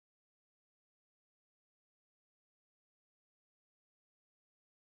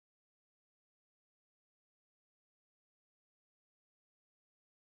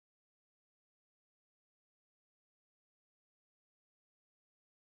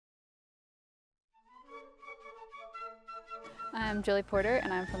I'm Julie Porter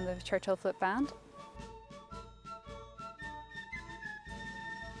and I'm from the Churchill Flute Band.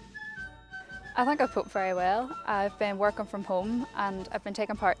 I think I've coped very well. I've been working from home and I've been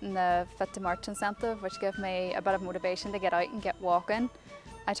taking part in the Fit to March incentive, which gave me a bit of motivation to get out and get walking.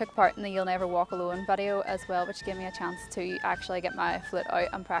 I took part in the You'll Never Walk Alone video as well, which gave me a chance to actually get my flute out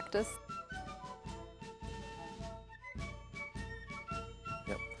and practice.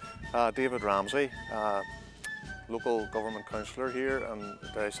 Yep. David Ramsey, local government councillor here in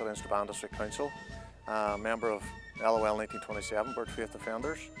the South Leinster Band District Council, member of LOL 1927, Burt Faith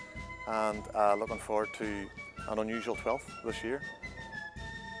Defenders, and looking forward to an unusual 12th this year.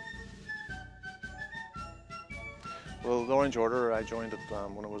 Well, the Orange Order, I joined it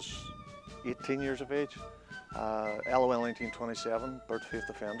when I was 18 years of age. LOL 1927, Burt Faith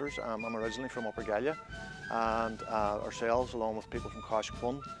Defenders. I'm originally from Upper Gallia, and ourselves, along with people from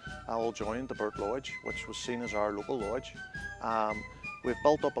Coshquan, all joined the Burt Loage, which was seen as our local lodge. We've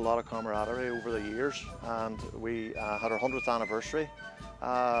built up a lot of camaraderie over the years, and we had our 100th anniversary,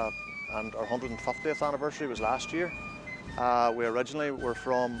 and our 150th anniversary was last year. We originally were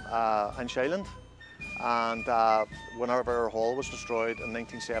from Inch Island, and whenever our hall was destroyed in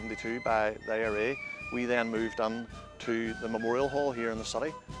 1972 by the IRA, we then moved on to the Memorial Hall here in the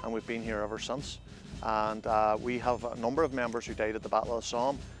city, and we've been here ever since. And we have a number of members who died at the Battle of the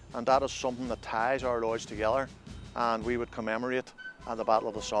Somme, and that is something that ties our lodge together, and we would commemorate the Battle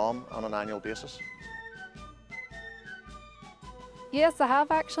of the Somme on an annual basis. Yes, I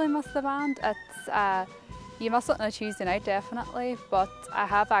have actually missed the band. You miss it on a Tuesday night, definitely, but I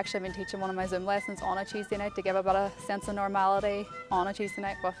have actually been teaching one of my Zoom lessons on a Tuesday night to give a bit of sense of normality on a Tuesday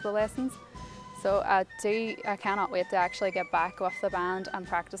night with the lessons. So I cannot wait to actually get back with the band and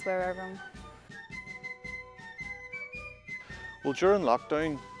practice with everyone. Well, during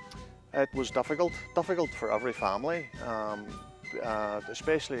lockdown, it was difficult for every family,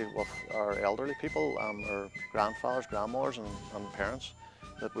 especially with our elderly people, our grandfathers, grandmothers and parents,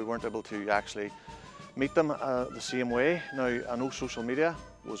 that we weren't able to actually meet them the same way. Now, I know social media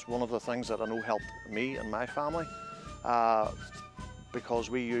was one of the things that I know helped me and my family, because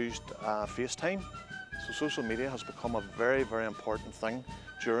we used FaceTime. So social media has become a very, very important thing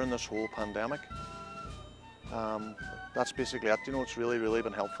during this whole pandemic. That's basically it. You know, it's really, really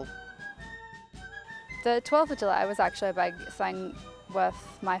been helpful. The 12th of July was actually a big thing with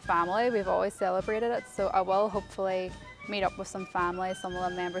my family. We've always celebrated it, so I will hopefully meet up with some family, some of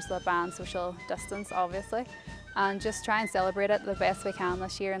the members of the band, social distance obviously, and just try and celebrate it the best we can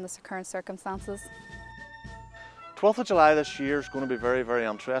this year in the current circumstances. 12th of July this year is going to be very, very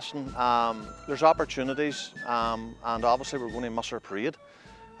interesting. There's opportunities, and obviously we're going to miss our parade.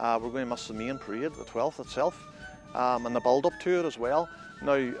 We're going to miss the main parade, the 12th itself, and the build up to it as well.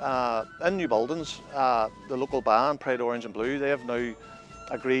 Now, in Newbuildings, the local band, Pride Orange and Blue, they have now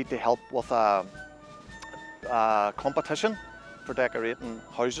agreed to help with a competition for decorating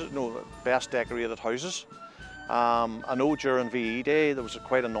houses, best decorated houses. I know during VE Day there was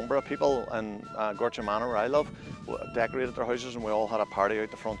quite a number of people in Gorcha Manor, where I live, decorated their houses, and we all had a party out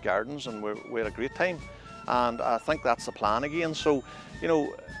the front gardens, and we had a great time. And I think that's the plan again. So, you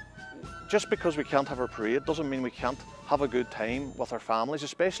know, just because we can't have our parade doesn't mean we can't have a good time with our families,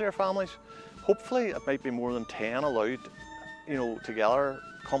 especially our families. Hopefully it might be more than 10 allowed, you know, together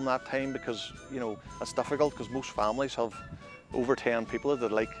come that time, because, you know, it's difficult because most families have over 10 people that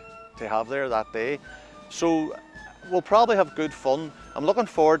they'd like to have there that day. So we'll probably have good fun. I'm looking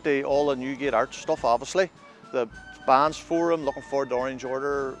forward to all the Newgate Arts stuff, obviously. The Bands Forum, looking forward to Orange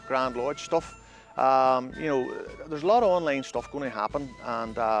Order, Grand Lodge stuff. You know, there's a lot of online stuff going to happen,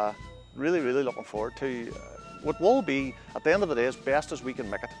 and really, really looking forward to what will be, at the end of the day, as best as we can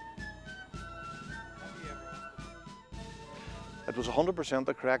make it. It was 100%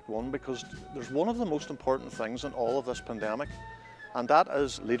 the correct one, because there's one of the most important things in all of this pandemic, and that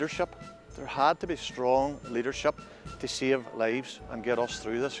is leadership. There had to be strong leadership to save lives and get us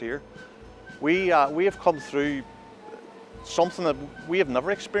through this year. We have come through something that we have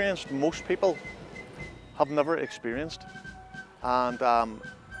never experienced, most people have never experienced. And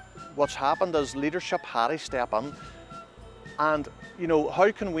what's happened is leadership had to step in. And, you know,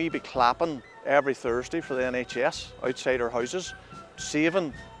 how can we be clapping every Thursday for the NHS outside our houses,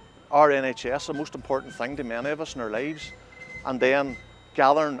 saving our NHS, the most important thing to many of us in our lives, and then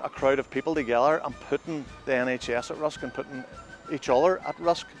gathering a crowd of people together and putting the NHS at risk and putting each other at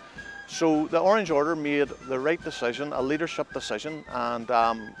risk. So the Orange Order made the right decision, a leadership decision, and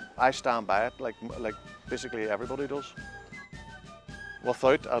I stand by it like basically everybody does.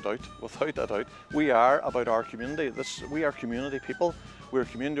 Without a doubt, we are about our community. We are community people. We're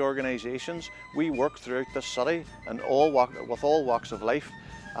community organisations. We work throughout this city and with all walks of life.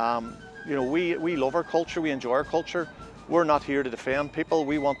 You know, we love our culture, we enjoy our culture. We're not here to defend people,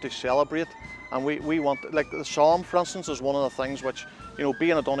 we want to celebrate. And we want, like the psalm for instance, is one of the things which, you know,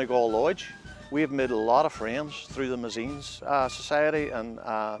 being a Donegal Loage, we have made a lot of friends through the Mazines Society, and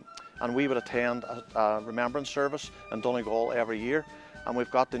we would attend a remembrance service in Donegal every year, and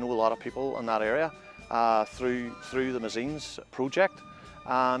we've got to know a lot of people in that area through the Mazines project,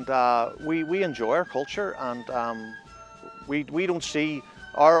 and we enjoy our culture, and we don't see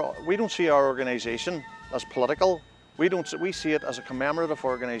our organisation as political. We see it as a commemorative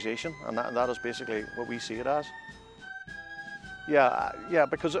organisation, and that is basically what we see it as. Yeah,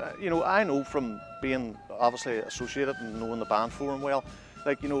 because you know, I know from being obviously associated and knowing the band forum well,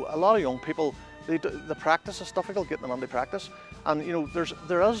 like, you know, a lot of young people, the practice is difficult getting them into practice, and you know,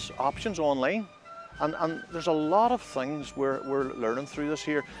 there is options online, and there's a lot of things we're learning through this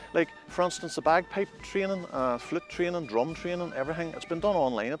here. Like for instance, the bagpipe training, flute training, drum training, everything, it's been done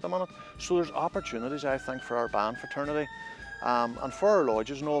online at the minute. So there's opportunities, I think, for our band fraternity, and for our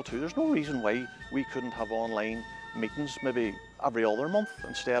lodges and all too. There's no reason why we couldn't have online meetings maybe every other month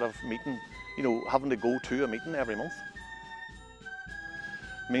instead of meeting, you know, having to go to a meeting every month.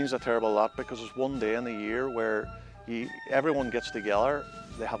 It means a terrible lot because it's one day in the year where everyone gets together,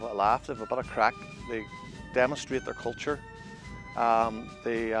 they have a laugh, they have a bit of crack, they demonstrate their culture. You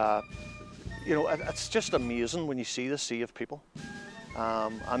know, it's just amazing when you see the sea of people.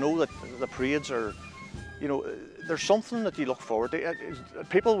 I know that the parades are, you know, there's something that you look forward to.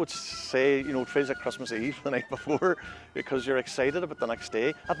 People would say, you know, it feels like Christmas Eve the night before because you're excited about the next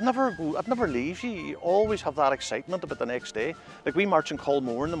day. It never leaves you. You always have that excitement about the next day. Like we march in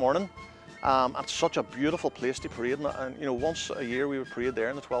Colmore in the morning. It's such a beautiful place to parade, and you know, once a year we would parade there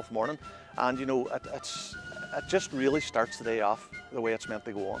in the 12th morning, and you know, it just really starts the day off the way it's meant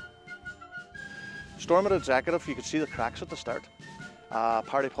to go on. Stormont executive, you could see the cracks at the start.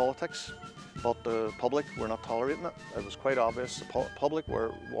 Party politics, but the public were not tolerating it. It was quite obvious the public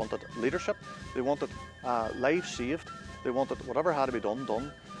wanted leadership, they wanted lives saved, they wanted whatever had to be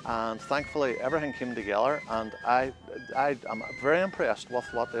done, and thankfully everything came together, and I am very impressed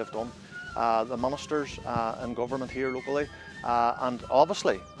with what they've done. The ministers in government here locally, and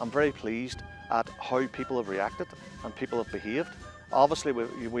obviously I'm very pleased at how people have reacted and people have behaved. Obviously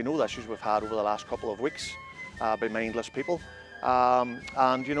we know the issues we've had over the last couple of weeks by mindless people,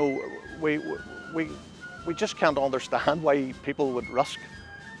 and you know, we just can't understand why people would risk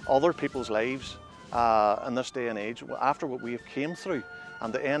other people's lives in this day and age after what we have came through,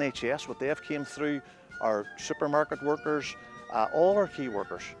 and the NHS, what they have came through, our supermarket workers, all our key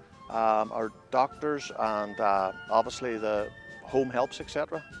workers, our doctors, and obviously the home helps,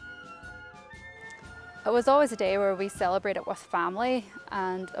 etc. It was always a day where we celebrated with family,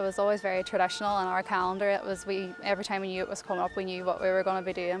 and it was always very traditional in our calendar. It was every time we knew it was coming up, we knew what we were going to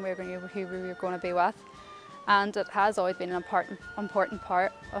be doing, we knew who we were going to be with, and it has always been an important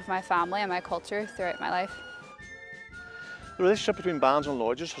part of my family and my culture throughout my life. The relationship between bands and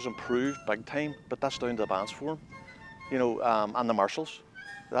lodges has improved big time, but that's down to the bands forum, you know, and the marshals.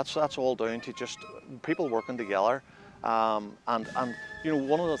 That's all down to just people working together, and you know,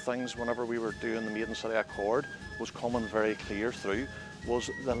 one of the things whenever we were doing the Maiden City Accord was coming very clear through was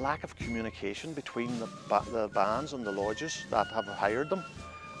the lack of communication between the bands and the lodges that have hired them,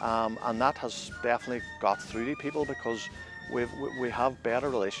 and that has definitely got through to people because we have better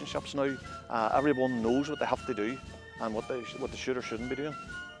relationships now. Everyone knows what they have to do and what they should or shouldn't be doing.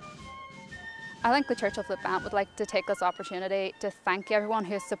 I think the Churchill Flute Band would like to take this opportunity to thank everyone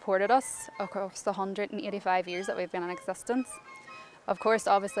who has supported us across the 185 years that we've been in existence. Of course,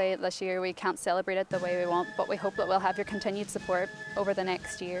 obviously this year we can't celebrate it the way we want, but we hope that we'll have your continued support over the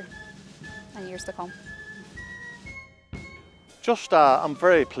next year and years to come. Just, I'm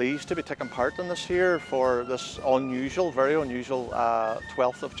very pleased to be taking part in this here for this unusual, very unusual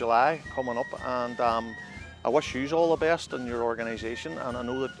 12th of July coming up, and I wish you all the best in your organisation, and I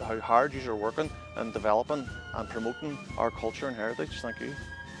know that how hard you are working and developing and promoting our culture and heritage. Thank you.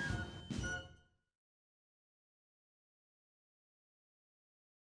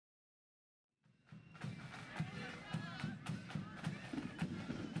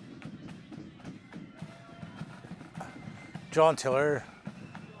 John Tiller,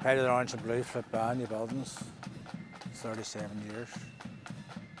 head of the Orange and Blue Flute Band, Newbuildings, 37 years.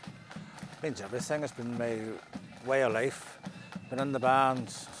 It means everything. It's been my way of life. Been in the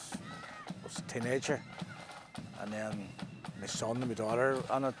band was a teenager, and then my son and my daughter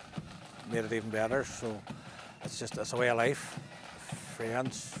on it made it even better. So it's a way of life,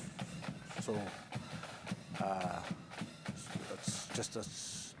 friends. So it's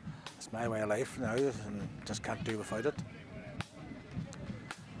it's my way of life now, and just can't do without it.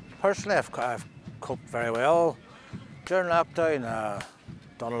 Personally, I've coped very well during lockdown.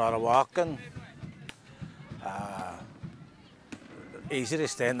 Done a lot of walking. Easy to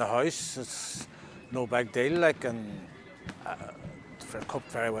stay in the house. It's no big deal, like, and I've coped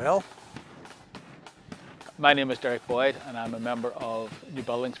very well. My name is Derek Boyd, and I'm a member of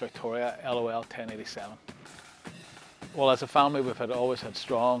Newbuildings Victoria, LOL 1087. Well, as a family, we've always had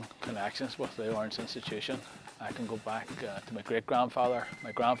strong connections with the Orange Institution. I can go back to my great-grandfather,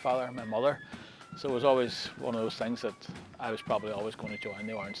 my grandfather, my mother. So it was always one of those things that I was probably always going to join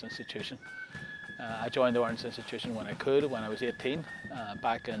the Orange Institution. I joined the Orange Institution when I could, when I was 18,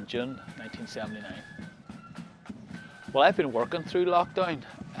 back in June 1979. Well, I've been working through lockdown.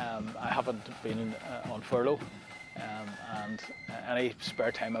 I haven't been on furlough, and any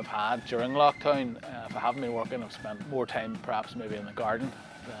spare time I've had during lockdown, if I haven't been working, I've spent more time perhaps maybe in the garden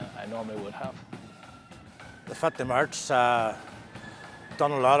than I normally would have. The 5th of March,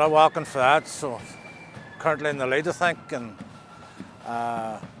 done a lot of walking for that, so currently in the lead, I think, and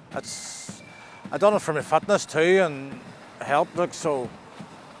I done it for my fitness too, and helped, like, so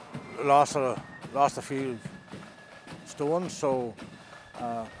lost a few stones, so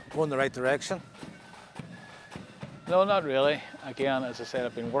going the right direction. No, not really. Again, as I said,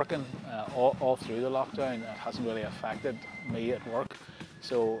 I've been working all through the lockdown. It hasn't really affected me at work,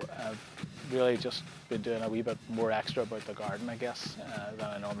 so I've really just been doing a wee bit more extra about the garden, I guess, than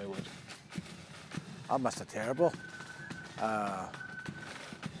I normally would. I missed it terrible.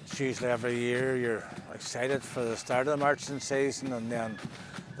 It's usually every year you're excited for the start of the marching season, and then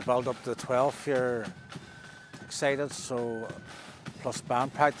the build up to the 12th you're excited. So plus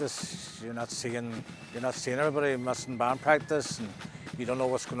band practice, you're not seeing everybody missing band practice, and you don't know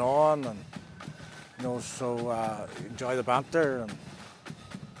what's going on, and you know, so enjoy the banter, and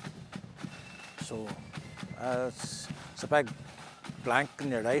so it's a big blank in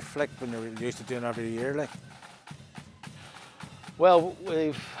your life, like when you're used to doing every year, like. Well,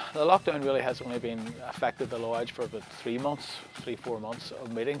 the lockdown really has only been affected the Loage for about 3-4 months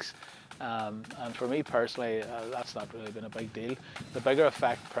of meetings. And for me personally, that's not really been a big deal. The bigger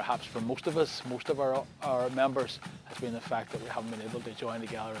effect perhaps for most of us, most of our members, has been the fact that we haven't been able to join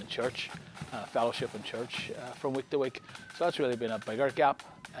together in church, fellowship in church from week to week. So that's really been a bigger gap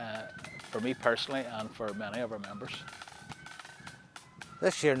for me personally and for many of our members.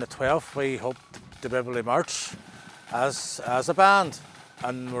 This year on the 12th we hope to be able to march as a band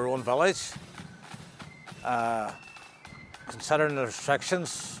in our own village. Considering the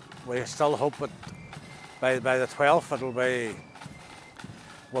restrictions, we still hope that by the 12th we'll be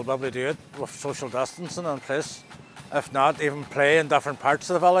able to do it with social distancing in place. If not, even play in different parts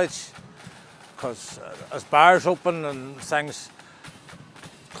of the village, because as bars open and things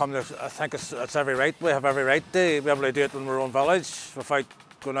come, I think it's every right. We have every right to be able to do it in our own village without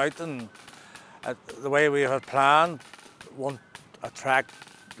going out, and the way we have planned won't attract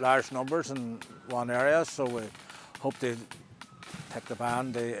large numbers in one area, so we hope to take the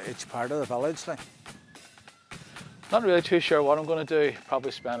band to each part of the village. Like. Not really too sure what I'm going to do.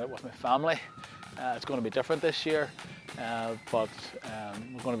 Probably spend it with my family. It's going to be different this year, but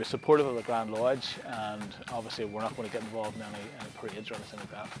we're going to be supportive of the Grand Loage, and obviously we're not going to get involved in any parades or anything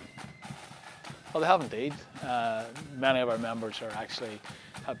like that. Well, they have indeed. Many of our members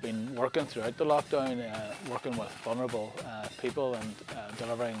have been working throughout the lockdown, working with vulnerable people and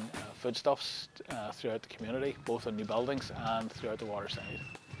delivering foodstuffs throughout the community, both in Newbuildings and throughout the waterside.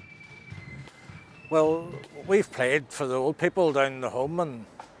 Well, we've played for the old people down the home, and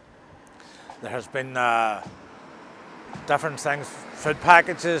there has been different things, food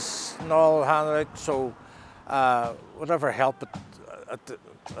packages and all handed out, so whatever help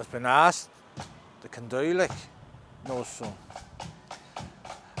has been asked, they can do, like, you know, so.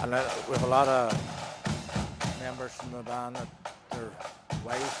 And we have a lot of members in the band that their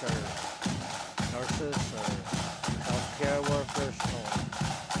wives are nurses or healthcare workers. So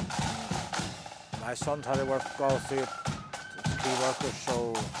my son's had to work all through it, key workers.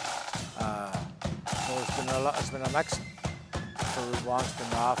 So it's been a mix. For one's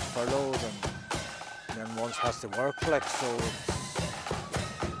been off furloughed, and then one has to work. Like, so it's,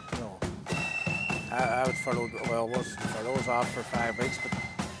 you know, I was furloughed. Well, I was off for 5 weeks, but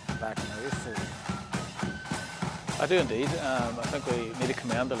back now, so. I do indeed. I think we need to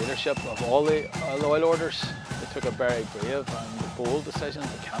commend the leadership of all the loyal orders. They took a very brave and bold decision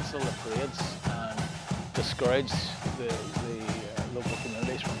to cancel the parades and discourage the local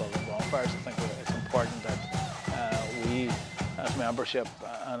communities from building bonfires. I think it's important that we, as membership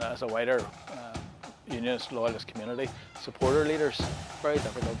and as a wider unionist, loyalist community, supporter leaders. Very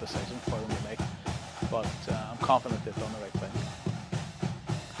difficult decision for them to make, but I'm confident they've done the right thing.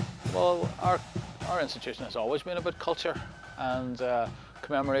 Well, our institution has always been about culture and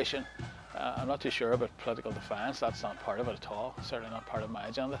commemoration. I'm not too sure about political defiance. That's not part of it at all, certainly not part of my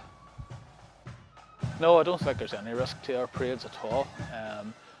agenda. No, I don't think there's any risk to our parades at all.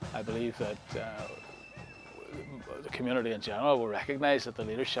 I believe that the community in general will recognise that the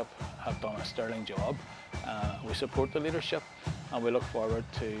leadership have done a sterling job. We support the leadership and we look forward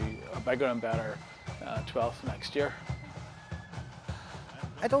to a bigger and better 12th next year.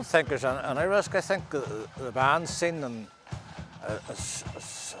 I don't think there's any risk. I think the band's seen and as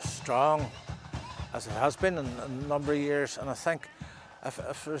strong as it has been in a number of years, and I think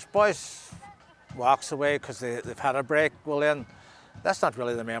if there's boys walks away because they've had a break, well then that's not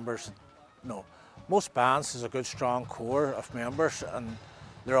really the members. No, most bands has a good strong core of members and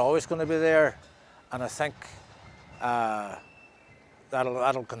they're always going to be there, and I think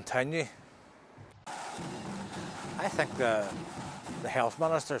that'll continue. I think the health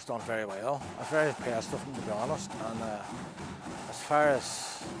minister's done very well. I was very impressed with him, to be honest, and as far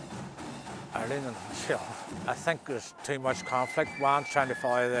as Ireland and Churchill, I think there's too much conflict. One's trying to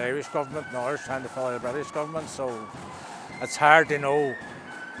follow the Irish government, and the other's trying to follow the British government, so it's hard to know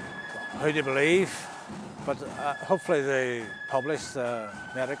who to believe. But hopefully they publish the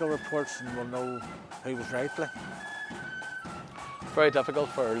medical reports and we'll know who was right. Very difficult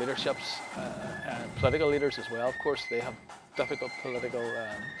for leaderships, political leaders as well, of course. They have difficult political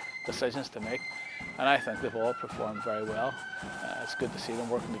decisions to make, and I think they've all performed very well. It's good to see them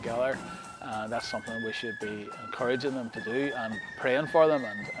working together, and that's something we should be encouraging them to do and praying for them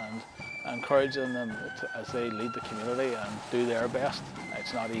and encouraging them as they lead the community and do their best.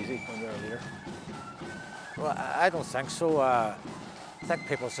 It's not easy when you're a leader. Well, I don't think so. I think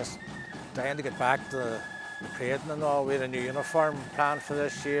people's just dying to get back to the parading and all. We had a new uniform planned for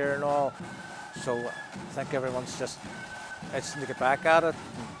this year and all, so I think everyone's just itching to get back at it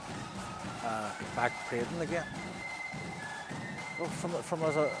and get back parading again. Well, from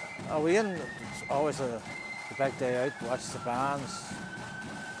as a wean, it's always a big day out, watch the bands,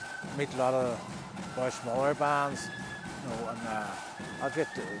 meet a lot of more smaller bands, you know, and I'll get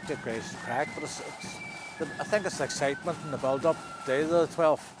great crack, but I think it's the excitement and the build-up day of the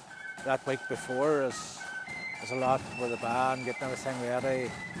 12th. That week before is a lot with the band, getting everything ready.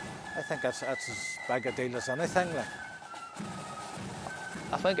 I think that's as big a deal as anything.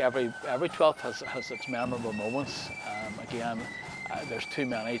 I think every 12th has its memorable moments. Again, there's too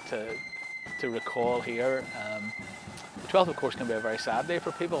many to recall here. The 12th, of course, can be a very sad day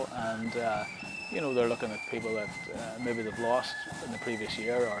for people, and you know, they're looking at people that maybe they've lost in the previous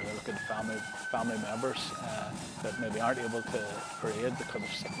year, or they're looking at family members that maybe aren't able to parade because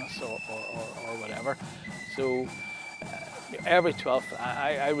of sickness or whatever. So every 12th,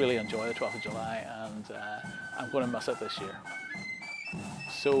 I really enjoy the 12th of July, and I'm going to miss it this year.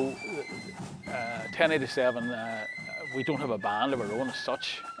 So 1087, we don't have a band of our own as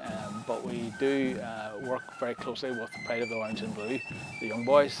such, but we do work very closely with the Pride of the Orange and Blue, the young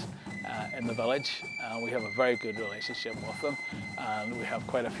boys in the village, and we have a very good relationship with them, and we have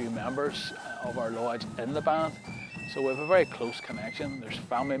quite a few members of our lodge in the band, so we have a very close connection. There's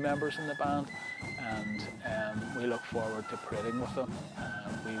family members in the band, and we look forward to parading with them.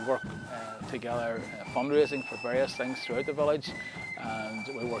 We work together fundraising for various things throughout the village, and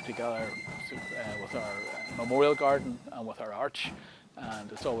we work together with our memorial garden and with our arch,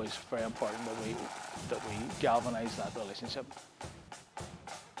 and it's always very important that we galvanise that relationship.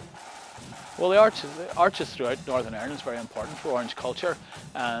 Well, the arches throughout Northern Ireland is very important for Orange culture,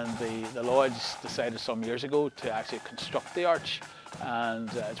 and the Loage decided some years ago to actually construct the arch, and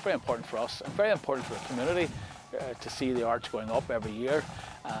it's very important for us and very important for the community to see the arch going up every year.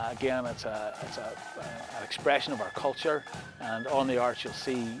 Again, it's an expression of our culture, and on the arch you'll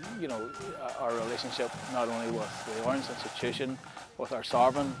see, you know, our relationship not only with the Orange institution, with our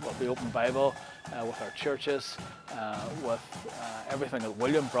sovereign, with the open Bible, with our churches, with everything that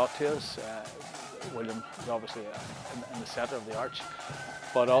William brought to us. William is obviously in the centre of the arch,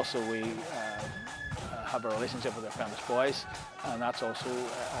 but also we have a relationship with our Flemish boys, and that's also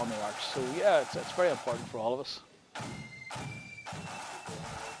on the arch. So yeah, it's very important for all of us.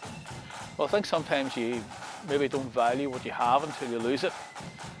 Well, I think sometimes you maybe don't value what you have until you lose it,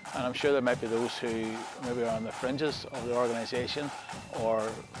 and I'm sure there might be those who maybe are on the fringes of the organisation, or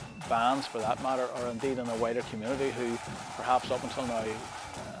bands for that matter, or indeed in the wider community, who perhaps up until now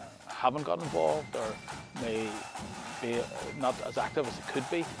haven't got involved or may be not as active as it could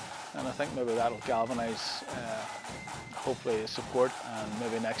be. and I think maybe that'll galvanise hopefully support, and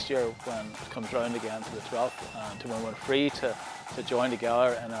maybe next year when it comes round again to the 12th and to when we're free to join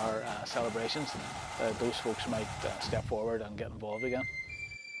together in our celebrations, those folks might step forward and get involved again.